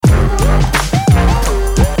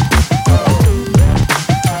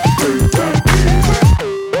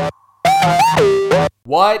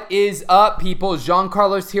What is up, people? Jean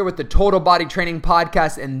Carlos here with the Total Body Training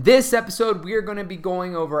Podcast. In this episode, we are going to be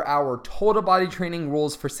going over our total body training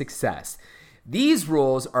rules for success. These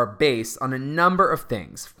rules are based on a number of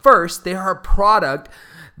things. First, they are a product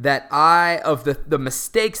of the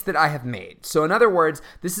mistakes that I have made. So in other words,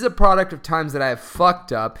 this is a product of times that I have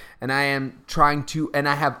fucked up and I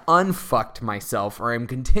have unfucked myself, or I'm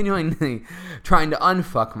continually trying to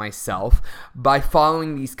unfuck myself by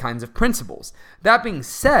following these kinds of principles. That being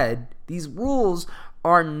said, these rules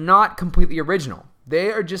are not completely original.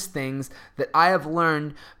 They are just things that I have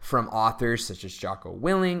learned from authors such as Jocko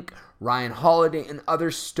Willink, Ryan Holiday, and other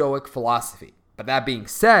Stoic philosophy. But that being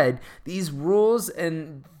said, these rules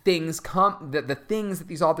and things the things that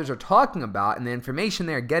these authors are talking about and the information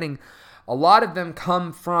they're getting, a lot of them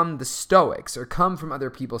come from the Stoics or come from other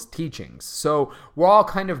people's teachings. So we're all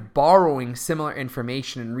kind of borrowing similar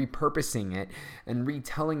information and repurposing it and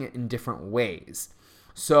retelling it in different ways.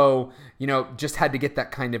 So, just had to get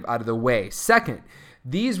that kind of out of the way. Second,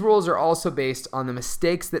 these rules are also based on the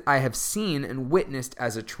mistakes that I have seen and witnessed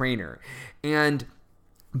as a trainer and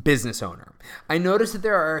business owner. I noticed that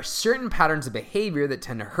there are certain patterns of behavior that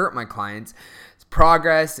tend to hurt my clients'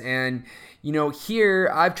 progress, and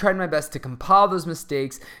here I've tried my best to compile those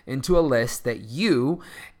mistakes into a list that you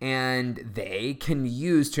and they can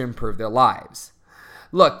use to improve their lives.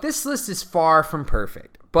 Look, this list is far from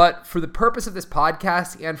perfect, but for the purpose of this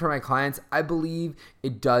podcast and for my clients, I believe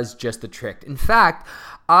it does just the trick. In fact,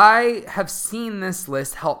 I have seen this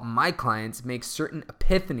list help my clients make certain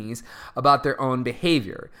epiphanies about their own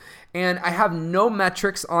behavior. And I have no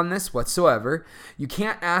metrics on this whatsoever. You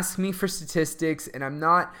can't ask me for statistics, and I'm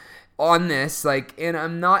not on this, and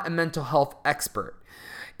I'm not a mental health expert.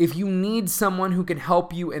 If you need someone who can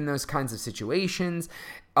help you in those kinds of situations,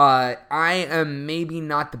 I am maybe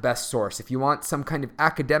not the best source. If you want some kind of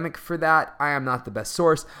academic for that, I am not the best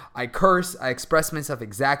source. I curse, I express myself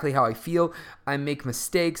exactly how I feel, I make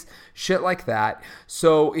mistakes, shit like that.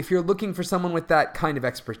 So if you're looking for someone with that kind of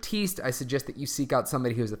expertise, I suggest that you seek out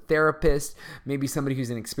somebody who's a therapist, maybe somebody who's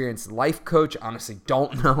an experienced life coach. Honestly,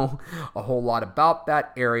 don't know a whole lot about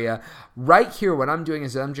that area. Right here, what I'm doing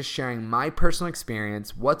is I'm just sharing my personal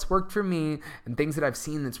experience, what's worked for me, and things that I've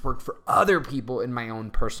seen that's worked for other people in my own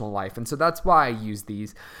personal life. And so that's why I use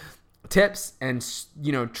these tips and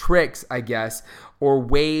tricks, I guess, or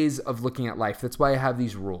ways of looking at life. That's why I have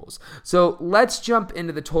these rules. So let's jump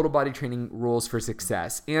into the total body training rules for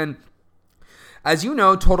success. And as you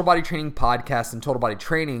know, Total Body Training Podcast and Total Body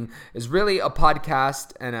Training is really a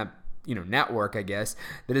podcast and a network, I guess,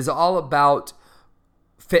 that is all about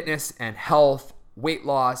fitness and health, weight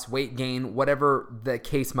loss, weight gain, whatever the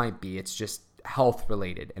case might be. It's just health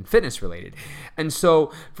related and fitness related. And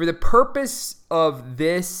so for the purpose of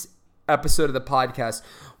this episode of the podcast,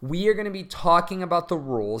 we are going to be talking about the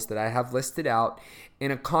rules that I have listed out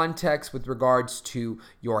in a context with regards to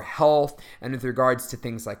your health and with regards to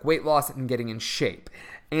things like weight loss and getting in shape.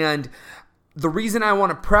 And the reason I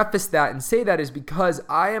want to preface that and say that is because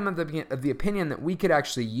I am of the opinion that we could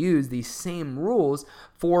actually use these same rules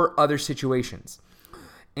for other situations.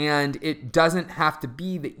 And it doesn't have to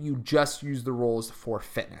be that you just use the rules for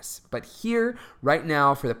fitness. But here, right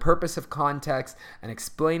now, for the purpose of context and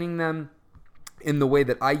explaining them in the way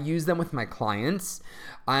that I use them with my clients,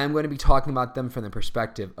 I am going to be talking about them from the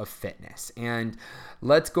perspective of fitness. And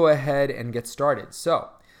let's go ahead and get started. So,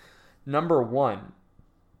 number one,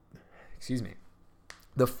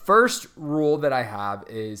 the first rule that I have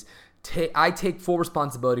is I take full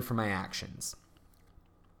responsibility for my actions.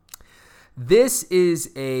 This is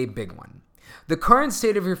a big one. The current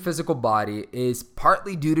state of your physical body is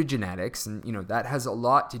partly due to genetics, and that has a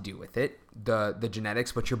lot to do with it, the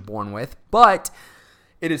genetics, what you're born with, but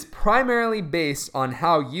it is primarily based on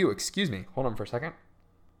how you, hold on for a second.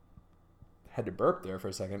 Had to burp there for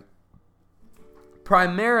a second.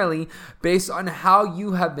 Primarily based on how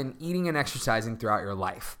you have been eating and exercising throughout your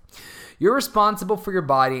life. You're responsible for your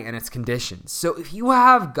body and its conditions. So if you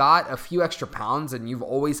have got a few extra pounds and you've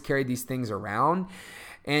always carried these things around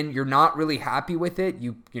and you're not really happy with it,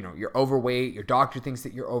 you're overweight, your doctor thinks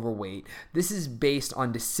that you're overweight, this is based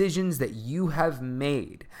on decisions that you have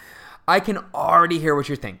made. I can already hear what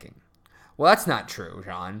you're thinking. Well, that's not true,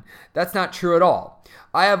 John. That's not true at all.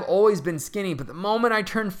 I have always been skinny, but the moment I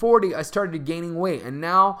turned 40, I started gaining weight, and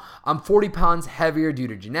now I'm 40 pounds heavier due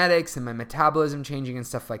to genetics and my metabolism changing and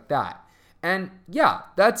stuff like that. And yeah,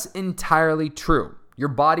 that's entirely true. Your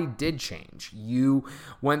body did change. You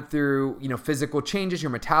went through, physical changes. Your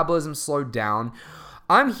metabolism slowed down.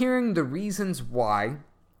 I'm hearing the reasons why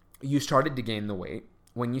you started to gain the weight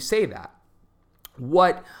when you say that.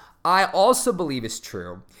 What I also believe is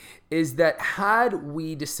true is that had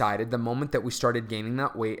we decided the moment that we started gaining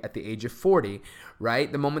that weight at the age of 40, right?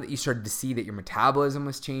 The moment that you started to see that your metabolism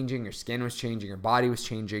was changing, your skin was changing, your body was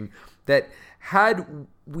changing, that had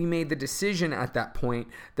we made the decision at that point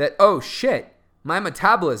that, oh shit, my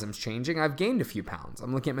metabolism's changing, I've gained a few pounds.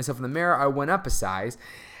 I'm looking at myself in the mirror, I went up a size.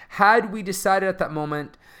 Had we decided at that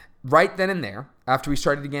moment, right then and there, after we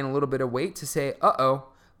started to gain a little bit of weight, to say,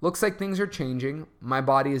 looks like things are changing, my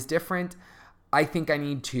body is different, I think I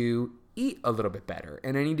need to eat a little bit better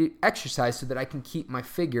and I need to exercise so that I can keep my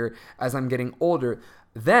figure as I'm getting older,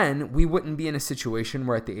 then we wouldn't be in a situation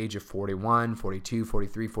where at the age of 41, 42,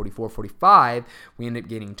 43, 44, 45, we end up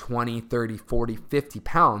gaining 20, 30, 40, 50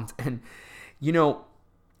 pounds. And,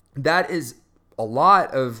 that is a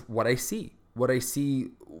lot of what I see. What I see,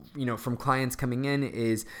 from clients coming in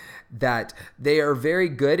is that they are very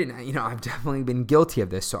good. And, I've definitely been guilty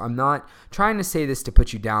of this. So I'm not trying to say this to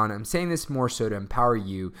put you down. I'm saying this more so to empower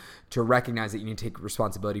you to recognize that you need to take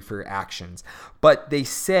responsibility for your actions. But they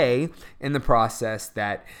say in the process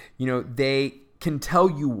that, they can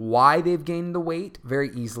tell you why they've gained the weight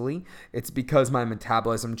very easily. It's because my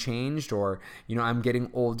metabolism changed or, I'm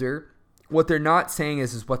getting older. What they're not saying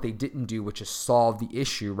is what they didn't do, which is solve the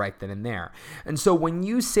issue right then and there. And so when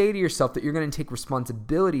you say to yourself that you're going to take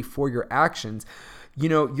responsibility for your actions,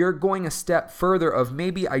 you're going a step further of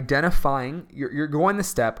maybe identifying, you're going the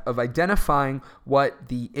step of identifying what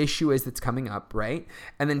the issue is that's coming up, right?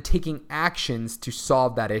 And then taking actions to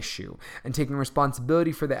solve that issue and taking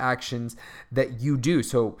responsibility for the actions that you do.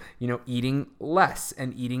 So, eating less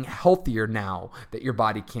and eating healthier now that your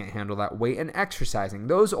body can't handle that weight and exercising.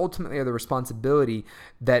 Those ultimately are the responsibility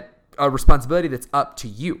that's up to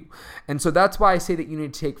you. And so that's why I say that you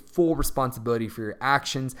need to take full responsibility for your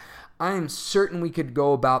actions. I am certain we could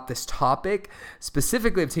go about this topic,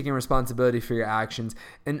 specifically of taking responsibility for your actions,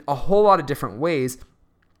 in a whole lot of different ways.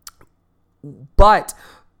 But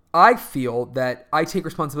I feel that I take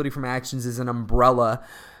responsibility for my actions as an umbrella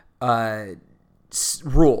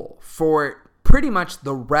rule for pretty much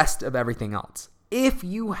the rest of everything else. If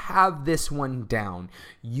you have this one down,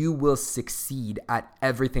 you will succeed at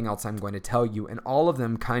everything else I'm going to tell you, and all of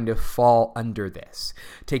them kind of fall under this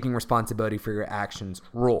taking responsibility for your actions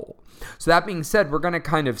rule. So that being said, we're going to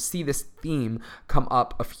kind of see this theme come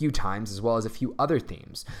up a few times as well as a few other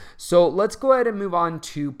themes. So let's go ahead and move on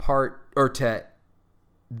to to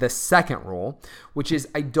the second rule, which is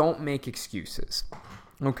I don't make excuses.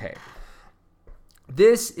 Okay.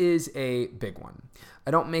 This is a big one.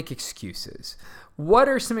 I don't make excuses. What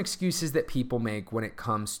are some excuses that people make when it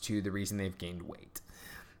comes to the reason they've gained weight?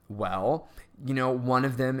 Well, one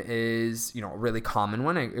of them is, a really common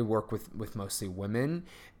one. I work with mostly women.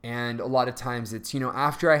 And a lot of times it's,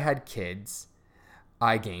 after I had kids,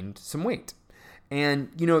 I gained some weight. And,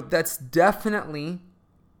 that's definitely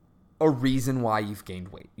a reason why you've gained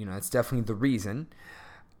weight. That's definitely the reason.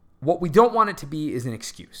 What we don't want it to be is an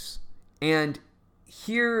excuse. And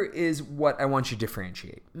here is what I want you to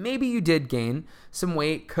differentiate. Maybe you did gain some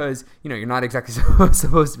weight because, you're not exactly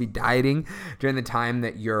supposed to be dieting during the time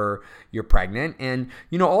that you're pregnant. And,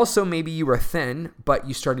 also maybe you were thin, but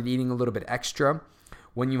you started eating a little bit extra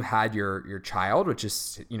when you had your child, which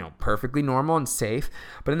is, perfectly normal and safe.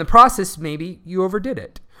 But in the process, maybe you overdid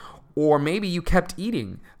it. Or maybe you kept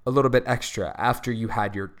eating a little bit extra after you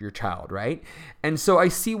had your child, right? And so I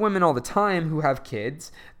see women all the time who have kids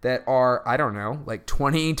that are, I don't know, like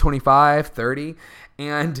 20, 25, 30.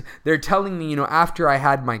 And they're telling me, after I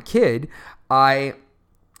had my kid, I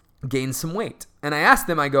gained some weight. And I ask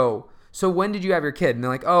them, I go, so when did you have your kid? And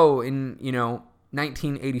they're like, oh, in,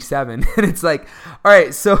 1987. And it's like, all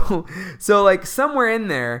right, so like somewhere in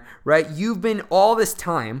there, right, you've been all this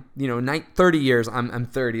time, 30 years, I'm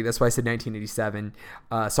 30, that's why I said 1987,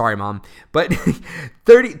 sorry mom, but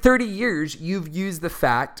 30 years you've used the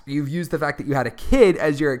fact that you had a kid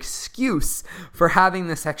as your excuse for having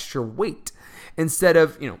this extra weight, instead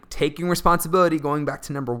of, taking responsibility, going back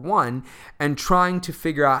to number one, and trying to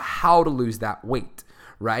figure out how to lose that weight.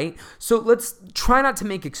 Right? So let's try not to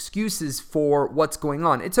make excuses for what's going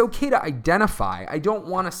on. It's okay to identify. I don't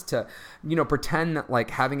want us to, pretend that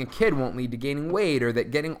like having a kid won't lead to gaining weight or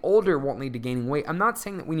that getting older won't lead to gaining weight. I'm not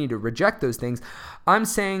saying that we need to reject those things. I'm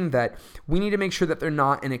saying that we need to make sure that they're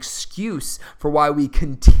not an excuse for why we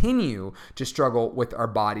continue to struggle with our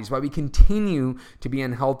bodies, why we continue to be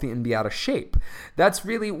unhealthy and be out of shape. That's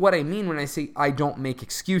really what I mean when I say I don't make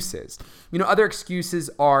excuses. Other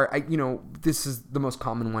excuses are, this is the most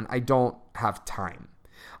common one. I don't have time.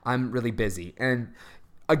 I'm really busy. And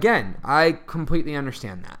again, I completely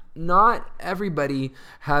understand that. Not everybody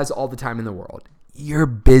has all the time in the world. You're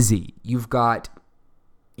busy. You've got,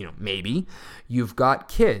 maybe you've got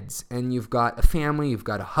kids and you've got a family, you've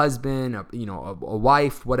got a husband, a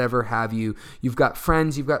wife, whatever have you. You've got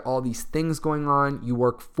friends, you've got all these things going on. You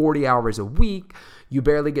work 40 hours a week. You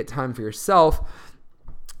barely get time for yourself.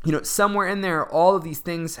 Somewhere in there, all of these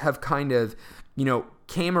things have kind of,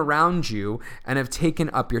 came around you and have taken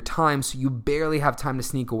up your time, so you barely have time to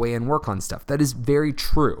sneak away and work on stuff. That is very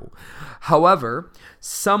true. However,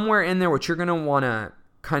 somewhere in there, what you're going to want to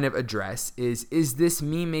kind of address is this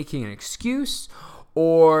me making an excuse,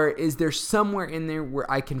 or is there somewhere in there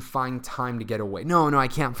where I can find time to get away? No, I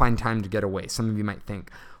can't find time to get away. Some of you might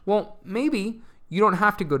think, well, maybe you don't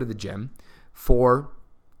have to go to the gym for,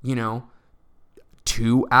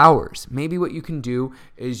 2 hours. Maybe what you can do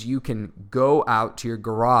is you can go out to your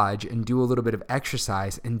garage and do a little bit of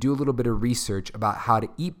exercise and do a little bit of research about how to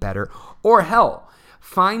eat better, or hell,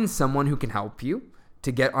 find someone who can help you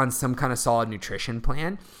to get on some kind of solid nutrition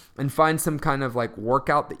plan, and find some kind of like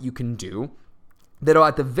workout that you can do that'll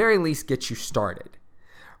at the very least get you started.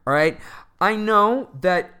 All right. I know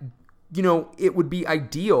that, it would be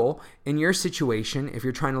ideal in your situation, if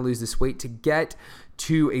you're trying to lose this weight, to get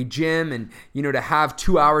to a gym and, to have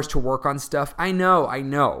 2 hours to work on stuff. I know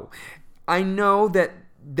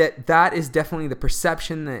that is definitely the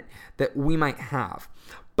perception that we might have.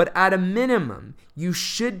 But at a minimum, you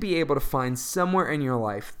should be able to find somewhere in your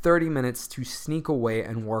life 30 minutes to sneak away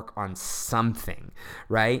and work on something,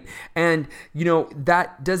 right? And,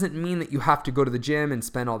 that doesn't mean that you have to go to the gym and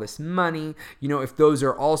spend all this money. If those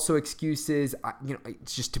are also excuses,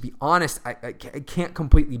 it's just, to be honest, I can't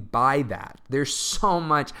completely buy that. There's so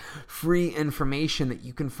much free information that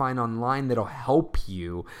you can find online that'll help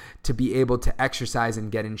you to be able to exercise and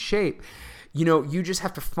get in shape. You just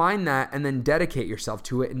have to find that and then dedicate yourself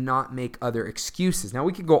to it and not make other excuses. Now,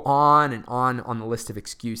 we could go on and on the list of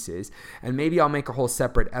excuses, and maybe I'll make a whole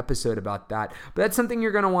separate episode about that. But that's something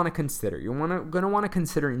you're going to want to consider. You're going to want to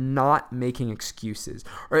consider not making excuses,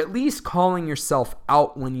 or at least calling yourself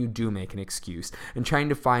out when you do make an excuse and trying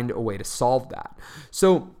to find a way to solve that.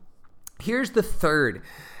 So here's the third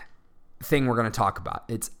thing we're going to talk about.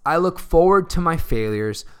 It's I look forward to my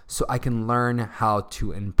failures so I can learn how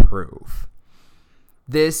to improve.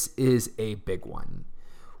 This is a big one.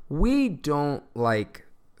 We don't like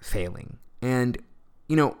failing. And,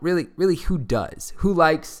 really, who does? Who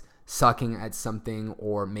likes sucking at something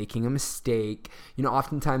or making a mistake?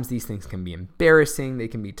 Oftentimes these things can be embarrassing. They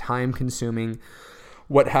can be time consuming,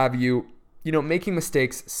 what have you. Making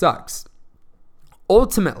mistakes sucks.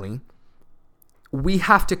 Ultimately, we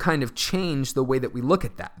have to kind of change the way that we look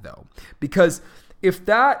at that, though. Because if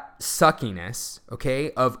that suckiness,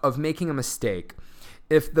 of making a mistake,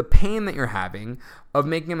 if the pain that you're having of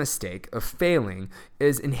making a mistake, of failing,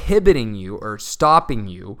 is inhibiting you or stopping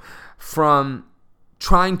you from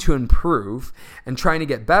trying to improve and trying to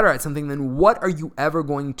get better at something, then what are you ever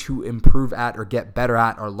going to improve at or get better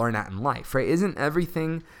at or learn at in life, right? Isn't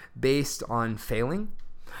everything based on failing?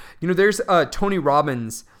 There's a Tony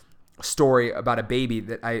Robbins story about a baby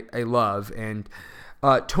that I love. And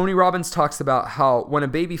Tony Robbins talks about how when a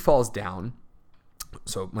baby falls down,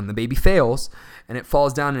 so when the baby fails and it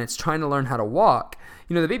falls down and it's trying to learn how to walk,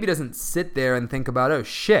 the baby doesn't sit there and think about, oh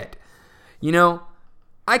shit,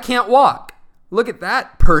 I can't walk. Look at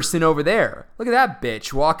that person over there. Look at that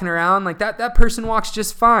bitch walking around like that. That person walks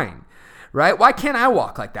just fine, right? Why can't I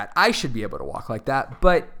walk like that? I should be able to walk like that.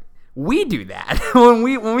 But we do that when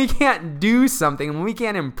we can't do something, when we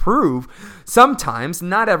can't improve. Sometimes,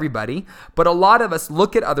 not everybody, but a lot of us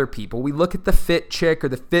look at other people. We look at the fit chick or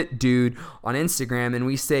the fit dude on Instagram and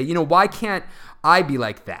we say, why can't I be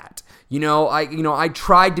like that? I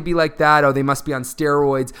tried to be like that. Oh, they must be on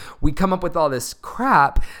steroids. We come up with all this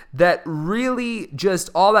crap that really just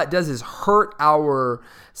all that does is hurt our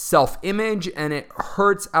self-image, and it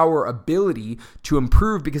hurts our ability to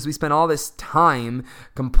improve because we spend all this time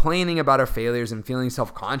complaining about our failures and feeling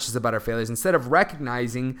self-conscious about our failures instead of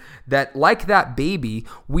recognizing that, like that baby,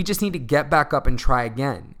 we just need to get back up and try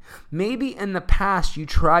again. Maybe in the past you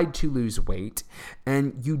tried to lose weight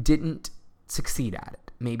and you didn't succeed at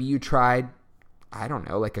it. Maybe you tried,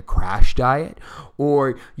 like a crash diet,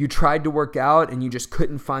 or you tried to work out and you just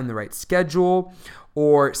couldn't find the right schedule,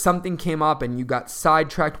 or something came up and you got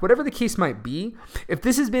sidetracked, whatever the case might be. If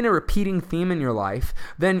this has been a repeating theme in your life,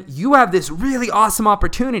 then you have this really awesome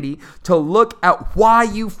opportunity to look at why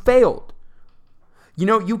you failed.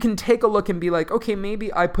 You can take a look and be like, okay,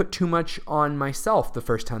 maybe I put too much on myself the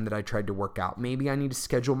first time that I tried to work out. Maybe I need to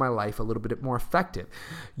schedule my life a little bit more effective.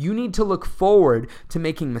 You need to look forward to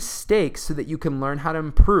making mistakes so that you can learn how to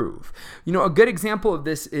improve. A good example of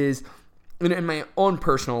this is in my own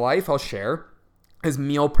personal life, I'll share. is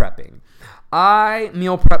meal prepping. I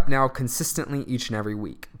meal prep now consistently each and every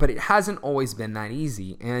week, but it hasn't always been that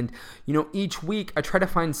easy. And, each week I try to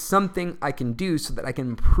find something I can do so that I can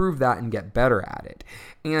improve that and get better at it.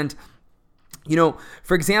 And,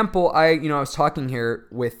 for example, I was talking here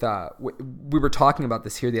with, we were talking about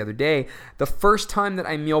this here the other day. The first time that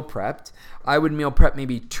I meal prepped, I would meal prep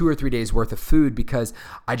maybe 2 or 3 days worth of food because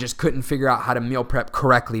I just couldn't figure out how to meal prep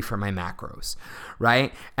correctly for my macros,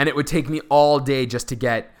 right? And it would take me all day just to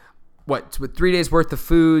get with 3 days worth of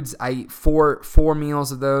foods. I eat four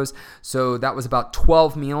meals of those. So that was about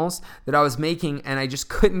 12 meals that I was making, and I just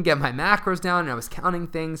couldn't get my macros down, and I was counting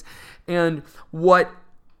things. And what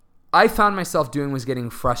I found myself doing was getting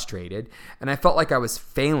frustrated, and I felt like I was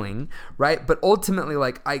failing, right? But ultimately,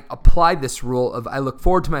 I applied this rule of I look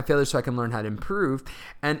forward to my failures so I can learn how to improve.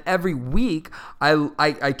 And every week,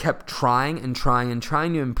 I kept trying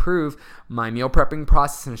to improve my meal prepping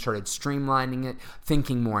process, and I started streamlining it,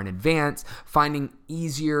 thinking more in advance, finding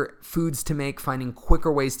easier foods to make, finding quicker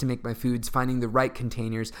ways to make my foods, finding the right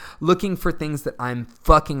containers, looking for things that I'm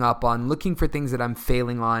fucking up on, looking for things that I'm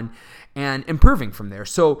failing on, and improving from there.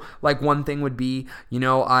 So one thing would be,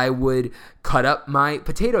 I would cut up my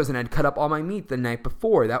potatoes and I'd cut up all my meat the night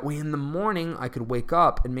before. That way in the morning I could wake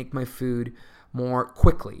up and make my food more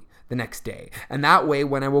quickly the next day. And that way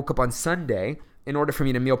when I woke up on Sunday, in order for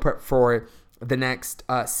me to meal prep for the next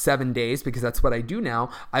 7 days, because that's what I do now,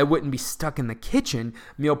 I wouldn't be stuck in the kitchen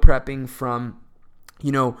meal prepping from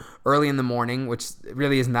early in the morning, which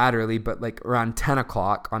really isn't that early, but around 10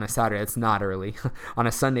 o'clock on a Saturday. It's not early. On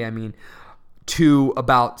a Sunday, to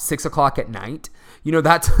about 6 o'clock at night.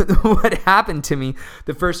 That's what happened to me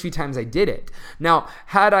the first few times I did it. Now,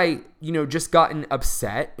 had I, just gotten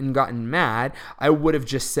upset and gotten mad, I would have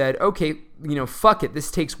just said, okay, fuck it.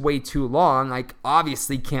 This takes way too long. I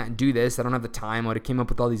obviously can't do this. I don't have the time. I would have came up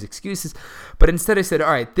with all these excuses. But instead I said,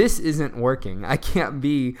 all right, this isn't working. I can't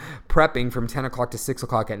be prepping from 10 o'clock to 6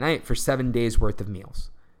 o'clock at night for 7 days worth of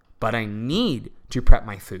meals. But I need to prep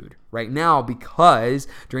my food right now because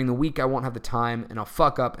during the week I won't have the time and I'll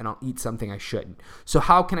fuck up and I'll eat something I shouldn't. So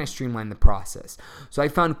how can I streamline the process? So I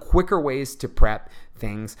found quicker ways to prep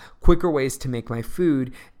things, quicker ways to make my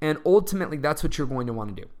food, and ultimately that's what you're going to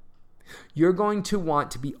want to do. You're going to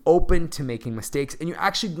want to be open to making mistakes, and you're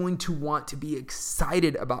actually going to want to be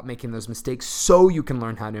excited about making those mistakes so you can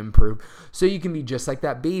learn how to improve, so you can be just like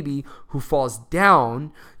that baby who falls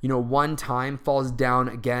down, one time, falls down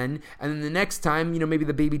again, and then the next time, maybe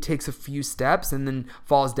the baby takes a few steps and then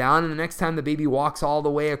falls down, and the next time the baby walks all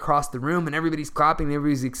the way across the room and everybody's clapping and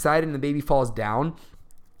everybody's excited and the baby falls down,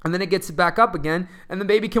 and then it gets back up again and the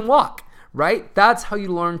baby can walk, right? That's how you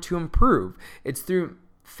learn to improve. It's through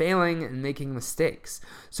failing and making mistakes.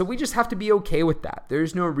 So we just have to be okay with that.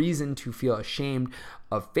 There's no reason to feel ashamed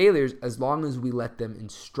of failures as long as we let them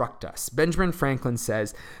instruct us. Benjamin Franklin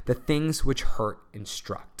says, the things which hurt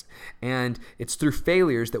instruct. And it's through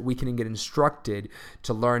failures that we can get instructed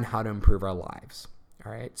to learn how to improve our lives.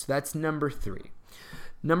 All right, so that's number 3.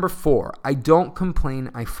 Number 4, I don't complain,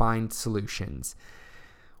 I find solutions.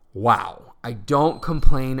 Wow, I don't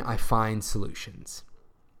complain, I find solutions.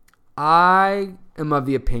 I am of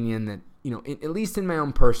the opinion that, at least in my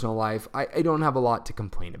own personal life, I don't have a lot to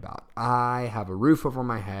complain about. I have a roof over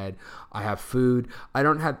my head. I have food. I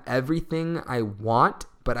don't have everything I want,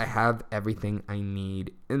 but I have everything I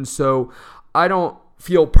need. And so I don't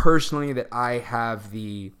feel personally that I have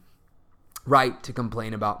the right to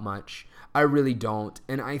complain about much. I really don't.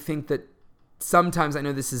 And I think that sometimes, I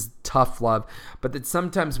know this is tough love, but that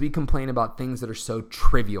sometimes we complain about things that are so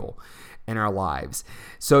trivial in our lives.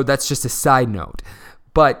 So that's just a side note.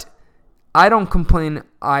 But I don't complain,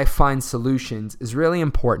 I find solutions is really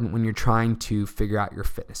important when you're trying to figure out your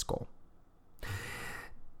fitness goal.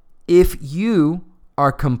 If you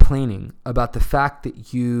are complaining about the fact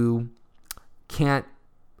that you can't,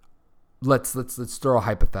 let's throw a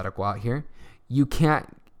hypothetical out here. You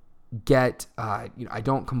can't get, I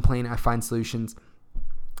don't complain, I find solutions.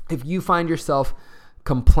 If you find yourself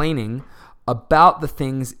complaining about the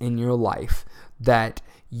things in your life that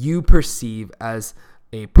you perceive as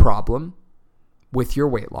a problem with your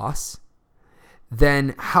weight loss,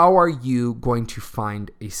 then how are you going to find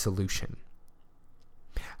a solution?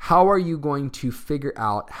 How are you going to figure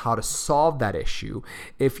out how to solve that issue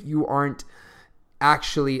if you aren't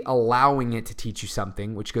actually allowing it to teach you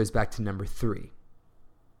something, which goes back to number 3?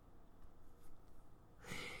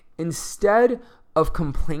 Instead of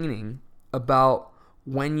complaining about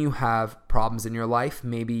when you have problems in your life,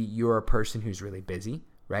 maybe you're a person who's really busy,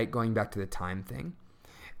 right? Going back to the time thing.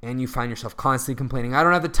 And you find yourself constantly complaining, I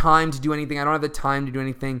don't have the time to do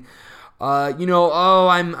anything.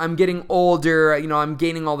 I'm getting older, I'm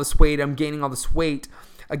gaining all this weight.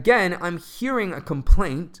 Again, I'm hearing a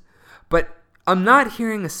complaint, but I'm not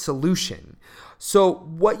hearing a solution. So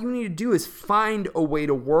what you need to do is find a way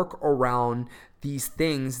to work around these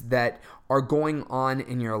things that are going on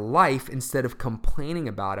in your life instead of complaining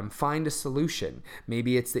about them. Find a solution.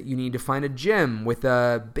 Maybe it's that you need to find a gym with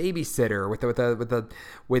a babysitter,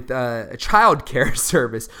 with a child care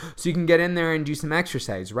service, so you can get in there and do some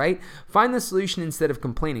exercise, right? Find the solution instead of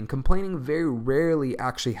complaining. Complaining very rarely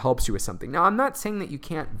actually helps you with something. Now, I'm not saying that you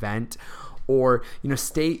can't vent or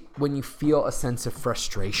state when you feel a sense of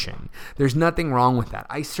frustration. There's nothing wrong with that.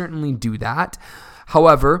 I certainly do that.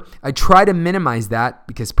 However, I try to minimize that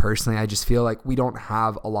because personally, I just feel like we don't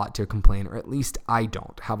have a lot to complain, or at least I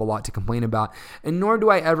don't have a lot to complain about, and nor do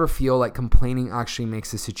I ever feel like complaining actually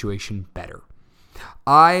makes the situation better.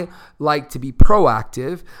 I like to be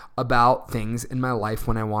proactive about things in my life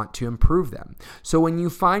when I want to improve them. So when you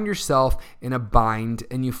find yourself in a bind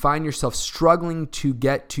and you find yourself struggling to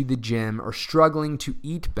get to the gym or struggling to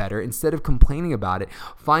eat better, instead of complaining about it,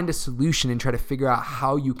 find a solution and try to figure out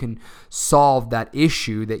how you can solve that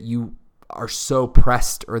issue that you are so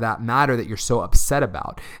pressed, or that matter that you're so upset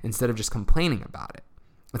about, instead of just complaining about it.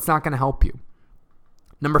 It's not going to help you.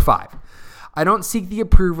 Number 5. I don't seek the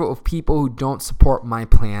approval of people who don't support my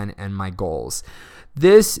plan and my goals.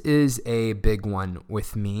 This is a big one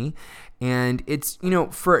with me, and it's,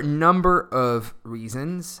 for a number of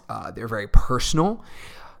reasons. They're very personal.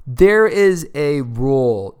 There is a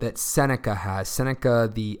rule that Seneca has,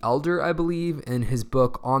 Seneca the Elder, I believe, in his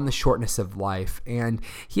book On the Shortness of Life. And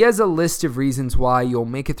he has a list of reasons why you'll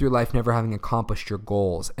make it through life never having accomplished your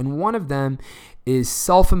goals. And one of them is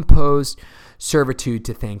self-imposed servitude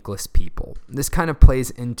to thankless people. This kind of plays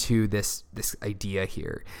into this idea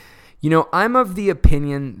here. I'm of the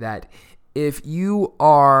opinion that if you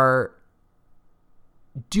are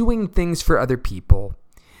doing things for other people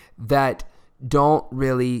that don't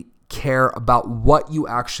really care about what you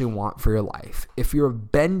actually want for your life, if you're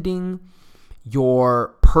bending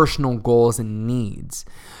your personal goals and needs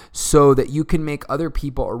so that you can make other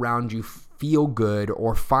people around you feel good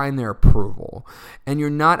or find their approval, and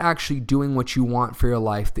you're not actually doing what you want for your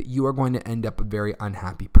life, that you are going to end up a very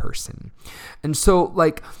unhappy person. And so,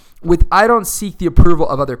 I don't seek the approval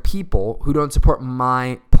of other people who don't support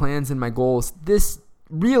my plans and my goals. This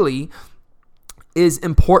really is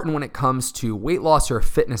important when it comes to weight loss or a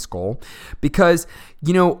fitness goal, because,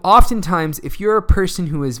 oftentimes if you're a person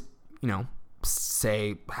who is,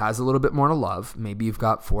 say has a little bit more to love, maybe you've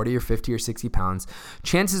got 40 or 50 or 60 pounds,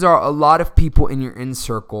 chances are a lot of people in your inner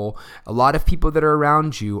circle, a lot of people that are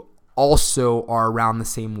around you also are around the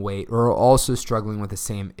same weight or are also struggling with the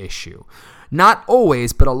same issue. Not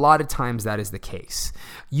always, but a lot of times that is the case.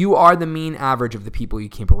 You are the mean average of the people you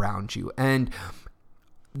keep around you. And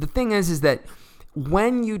the thing is that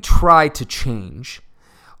when you try to change,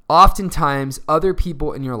 oftentimes other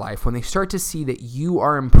people in your life, when they start to see that you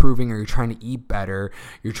are improving, or you're trying to eat better,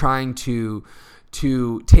 you're trying to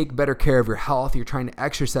take better care of your health, you're trying to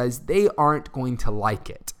exercise, they aren't going to like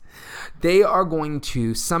it. They are going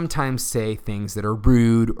to sometimes say things that are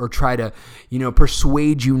rude, or try to,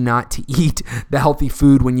 persuade you not to eat the healthy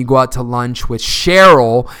food when you go out to lunch with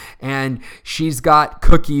Cheryl and she's got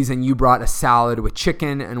cookies and you brought a salad with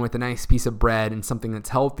chicken and with a nice piece of bread and something that's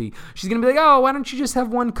healthy. She's going to be like, oh, why don't you just have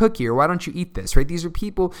one cookie, or why don't you eat this, right? These are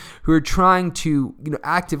people who are trying to,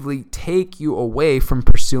 actively take you away from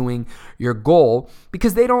pursuing your goal,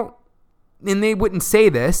 because they don't, and they wouldn't say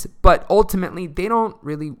this, but ultimately they don't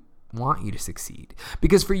really want you to succeed,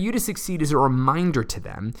 because for you to succeed is a reminder to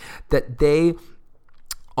them that they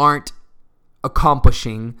aren't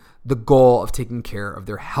accomplishing the goal of taking care of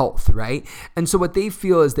their health, right? And so what they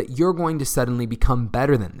feel is that you're going to suddenly become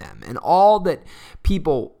better than them. And all that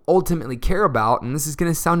people ultimately care about, and this is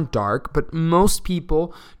going to sound dark, but most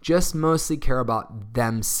people just mostly care about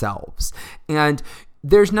themselves. And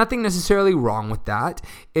there's nothing necessarily wrong with that.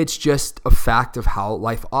 It's just a fact of how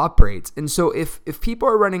life operates. And so if people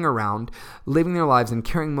are running around, living their lives and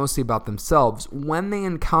caring mostly about themselves, when they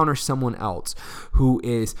encounter someone else who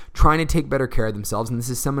is trying to take better care of themselves, and this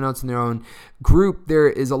is someone else in their own group, there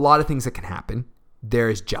is a lot of things that can happen. There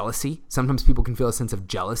is jealousy. Sometimes people can feel a sense of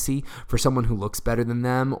jealousy for someone who looks better than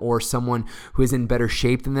them, or someone who is in better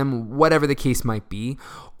shape than them, whatever the case might be.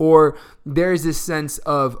 Or there's this sense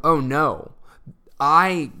of, oh no,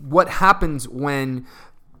 what happens when,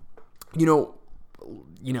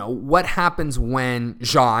 what happens when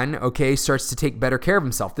Jean, starts to take better care of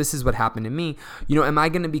himself? This is what happened to me. Am I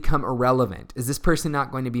going to become irrelevant? Is this person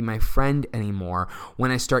not going to be my friend anymore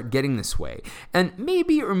when I start getting this way? And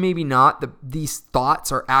maybe or maybe not, these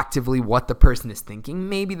thoughts are actively what the person is thinking.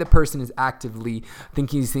 Maybe the person is actively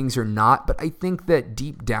thinking these things or not, but I think that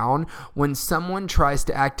deep down, when someone tries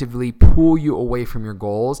to actively pull you away from your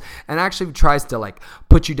goals and actually tries to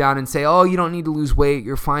put you down and say, oh, you don't need to lose weight,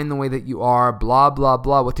 you're fine the way that you are, blah, blah,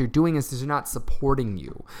 blah. What they're doing is they're not supporting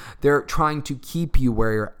you. They're trying to keep you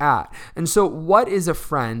where you're at. And so what is a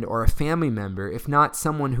friend or a family member if not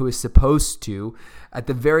someone who is supposed to, at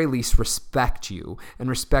the very least, respect you and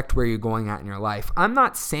respect where you're going at in your life? I'm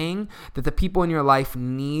not saying that the people in your life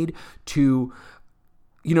need to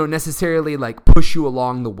necessarily push you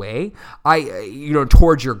along the way,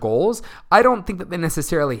 towards your goals. I don't think that they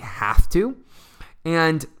necessarily have to.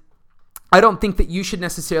 And I don't think that you should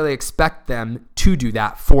necessarily expect them to do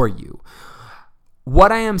that for you.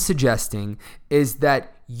 What I am suggesting is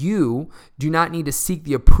that you do not need to seek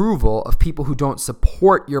the approval of people who don't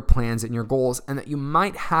support your plans and your goals, and that you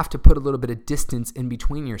might have to put a little bit of distance in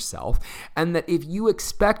between yourself, and that if you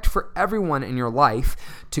expect for everyone in your life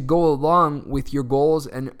to go along with your goals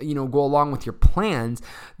and go along with your plans,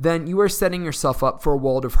 then you are setting yourself up for a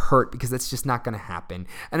world of hurt, because that's just not going to happen.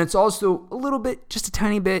 And it's also a little bit, just a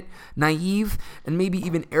tiny bit naive and maybe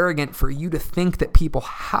even arrogant for you to think that people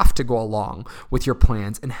have to go along with your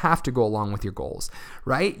plans and have to go along with your goals,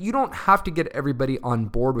 right? You don't have to get everybody on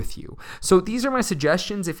board with you. So these are my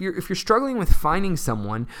suggestions. If you're struggling with finding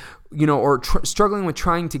someone, or struggling with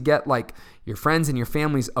trying to get your friends and your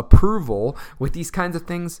family's approval with these kinds of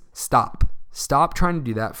things, stop trying to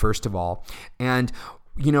do that, first of all. And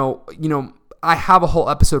I have a whole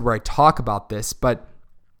episode where I talk about this, but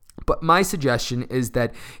my suggestion is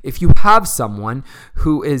that if you have someone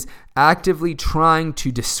who is actively trying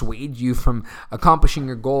to dissuade you from accomplishing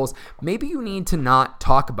your goals, maybe you need to not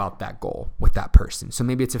talk about that goal with that person. So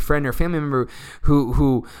maybe it's a friend or a family member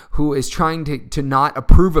who is trying to not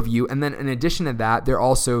approve of you, and then in addition to that, they're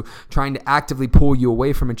also trying to actively pull you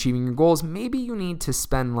away from achieving your goals. Maybe you need to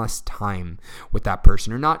spend less time with that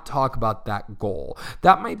person or not talk about that goal.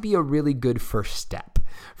 That might be a really good first step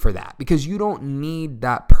for that, because you don't need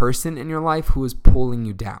that person in your life who is pulling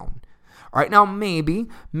you down. All right, now maybe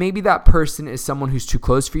that person is someone who's too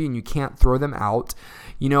close for you and you can't throw them out.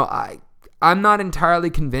 I'm not entirely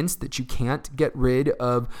convinced that you can't get rid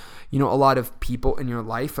of, a lot of people in your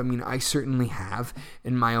life. I mean, I certainly have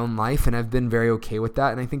in my own life, and I've been very okay with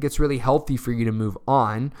that. And I think it's really healthy for you to move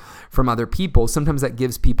on from other people. Sometimes that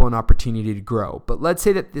gives people an opportunity to grow. But let's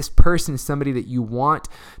say that this person is somebody that you want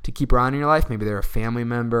to keep around in your life. Maybe they're a family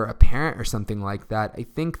member, a parent, or something like that. I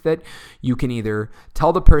think that you can either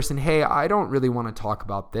tell the person, hey, I don't really want to talk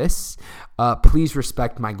about this. Please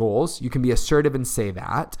respect my goals. You can be assertive and say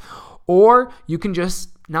that. Or you can just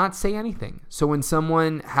not say anything. So when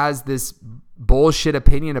someone has this bullshit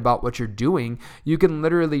opinion about what you're doing, you can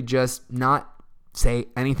literally just not say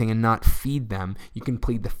anything and not feed them. You can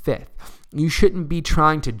plead the fifth. You shouldn't be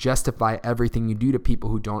trying to justify everything you do to people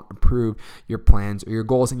who don't approve your plans or your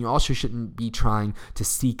goals. And you also shouldn't be trying to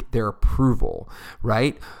seek their approval,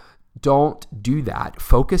 right? Don't do that.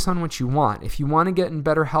 Focus on what you want. If you want to get in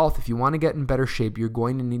better health, if you want to get in better shape, you're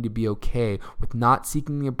going to need to be okay with not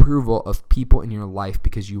seeking the approval of people in your life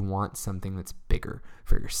because you want something that's bigger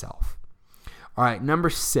for yourself. All right, number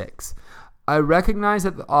 6. I recognize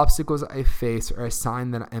that the obstacles I face are a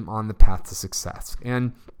sign that I'm on the path to success.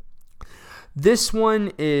 And this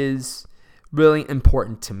one is really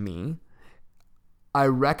important to me. I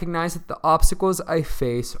recognize that the obstacles I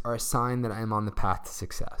face are a sign that I am on the path to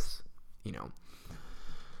success.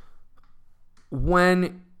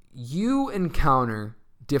 When you encounter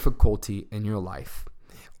difficulty in your life,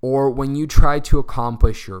 or when you try to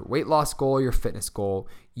accomplish your weight loss goal, your fitness goal,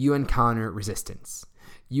 you encounter resistance.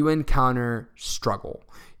 You encounter struggle.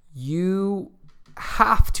 You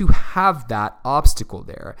have to have that obstacle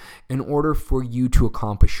there in order for you to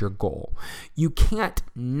accomplish your goal. You can't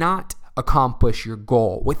not accomplish your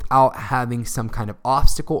goal without having some kind of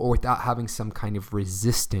obstacle or without having some kind of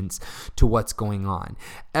resistance to what's going on.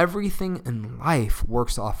 Everything in life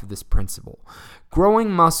works off of this principle.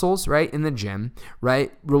 Growing muscles, right, in the gym,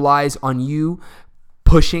 right, relies on you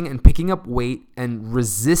pushing and picking up weight and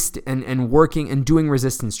working and doing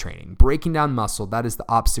resistance training, breaking down muscle, that is the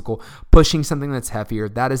obstacle. Pushing something that's heavier,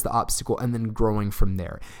 that is the obstacle, and then growing from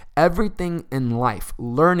there. Everything in life,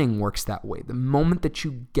 learning works that way. The moment that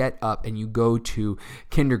you get up and you go to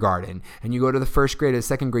kindergarten and you go to the first grade or the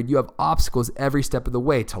second grade, you have obstacles every step of the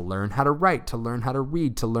way to learn how to write, to learn how to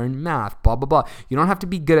read, to learn math, blah, blah, blah. You don't have to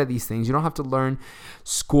be good at these things. You don't have to learn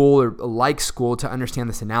school or like school to understand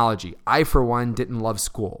this analogy. I, for one, didn't love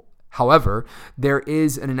school. However, there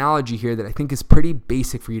is an analogy here that I think is pretty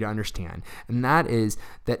basic for you to understand, and that is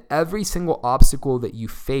that every single obstacle that you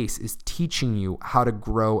face is teaching you how to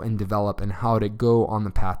grow and develop and how to go on the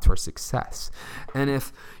path towards success. And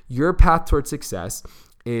if your path towards success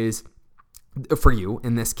is, for you,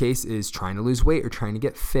 in this case, is trying to lose weight or trying to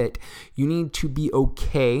get fit, you need to be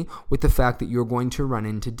okay with the fact that you're going to run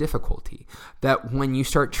into difficulty. That when you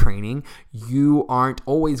start training, you aren't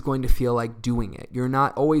always going to feel like doing it. You're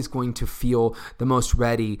not always going to feel the most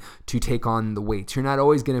ready to take on the weights. You're not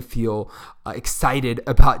always going to feel excited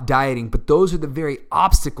about dieting, but those are the very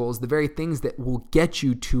obstacles, the very things that will get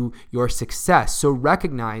you to your success. So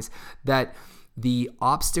recognize that the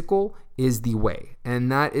obstacle is the way.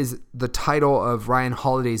 And that is the title of Ryan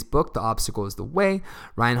Holiday's book, The Obstacle is the Way.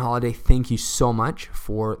 Ryan Holiday, thank you so much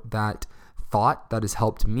for that thought. That has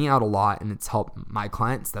helped me out a lot, and it's helped my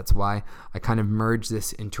clients. That's why I kind of merge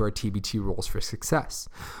this into our TBT rules for success.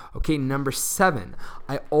 Okay, number 7,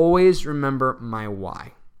 I always remember my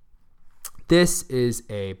why. This is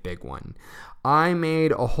a big one. I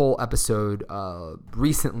made a whole episode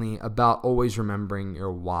recently about always remembering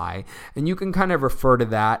your why, and you can kind of refer to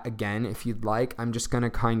that again if you'd like. I'm just going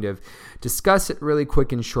to kind of discuss it really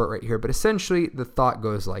quick and short right here, but essentially the thought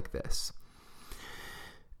goes like this.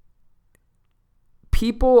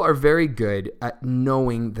 People are very good at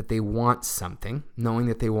knowing that they want something, knowing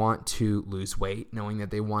that they want to lose weight, knowing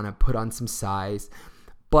that they want to put on some size,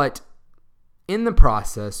 but in the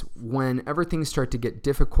process, whenever things start to get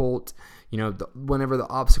difficult, whenever the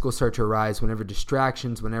obstacles start to arise, whenever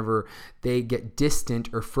distractions, whenever they get distant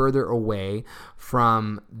or further away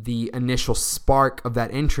from the initial spark of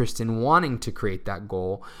that interest in wanting to create that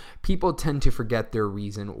goal, people tend to forget their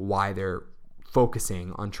reason why they're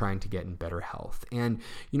focusing on trying to get in better health. And,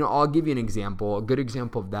 I'll give you an example. A good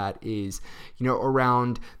example of that is,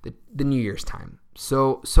 around the New Year's time.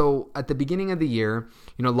 So at the beginning of the year,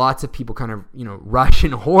 lots of people kind of, rush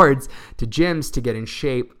in hordes to gyms to get in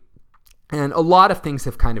shape. And a lot of things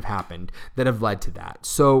have kind of happened that have led to that.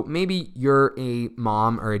 So maybe you're a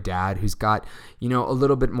mom or a dad who's got, a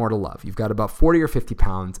little bit more to love. You've got about 40 or 50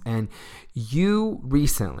 pounds, and you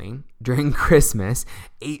recently, during Christmas,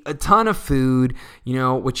 ate a ton of food,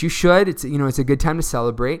 which you should. It's a good time to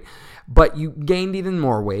celebrate, but you gained even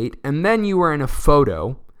more weight. And then you were in a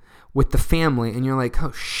photo with the family, and you're like,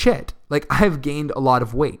 oh shit, like I've gained a lot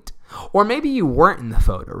of weight. Or maybe you weren't in the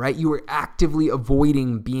photo, right? You were actively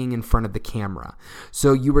avoiding being in front of the camera.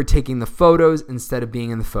 So you were taking the photos instead of being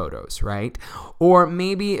in the photos, right? Or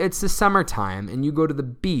maybe it's the summertime and you go to the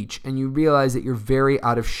beach and you realize that you're very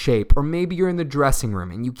out of shape. Or maybe you're in the dressing room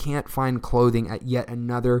and you can't find clothing at yet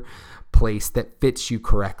another place that fits you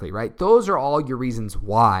correctly, right? Those are all your reasons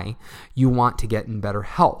why you want to get in better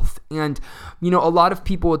health. And, a lot of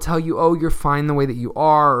people will tell you, oh, you're fine the way that you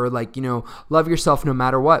are, or love yourself no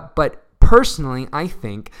matter what. But personally, I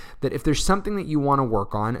think that if there's something that you want to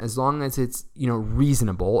work on, as long as it's,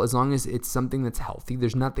 reasonable, as long as it's something that's healthy,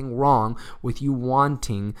 there's nothing wrong with you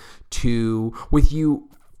wanting to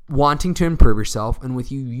improve yourself and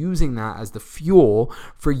with you using that as the fuel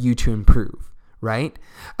for you to improve. Right?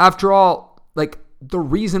 After all, the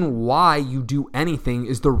reason why you do anything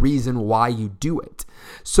is the reason why you do it.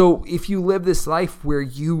 So if you live this life where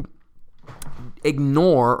you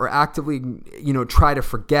ignore or actively, try to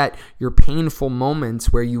forget your painful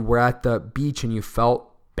moments where you were at the beach and you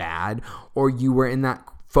felt bad, or you were in that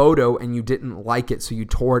photo and you didn't like it, so you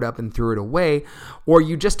tore it up and threw it away, or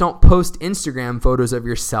you just don't post Instagram photos of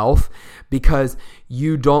yourself because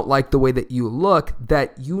you don't like the way that you look,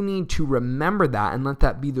 that you need to remember that and let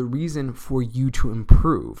that be the reason for you to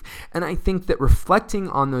improve. And I think that reflecting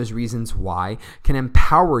on those reasons why can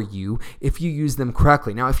empower you if you use them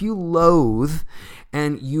correctly. Now, if you loathe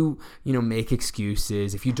and you make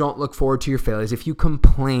excuses, if you don't look forward to your failures, if you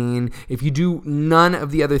complain, if you do none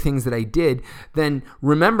of the other things that I did, then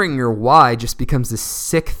remembering your why just becomes this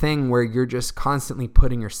sick thing where you're just constantly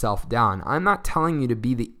putting yourself down. I'm not telling you to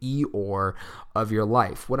be the Eeyore of your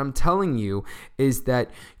life. What I'm telling you is that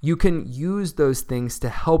you can use those things to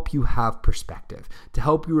help you have perspective, to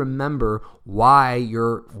help you remember why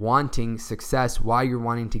you're wanting success, why you're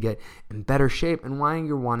wanting to get in better shape, and why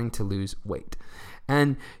you're wanting to lose weight.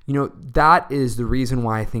 And, that is the reason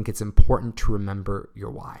why I think it's important to remember your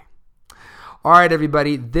why. All right,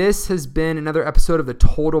 everybody, this has been another episode of the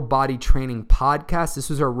Total Body Training Podcast. This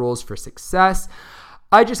was our rules for success.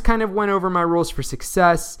 I just kind of went over my rules for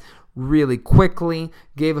success really quickly,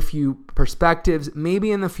 gave a few perspectives.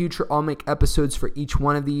 Maybe in the future, I'll make episodes for each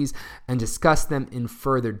one of these and discuss them in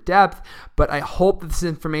further depth, but I hope that this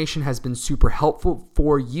information has been super helpful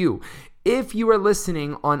for you. If you are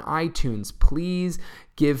listening on iTunes, please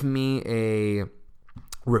give me a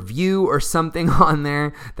review or something on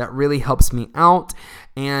there. That really helps me out.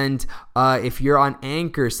 And if you're on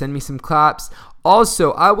Anchor, send me some claps.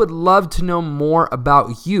 Also, I would love to know more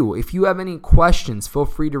about you. If you have any questions, feel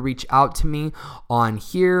free to reach out to me on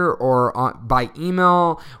here or by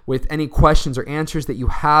email with any questions or answers that you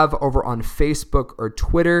have over on Facebook or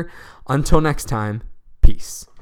Twitter. Until next time, peace.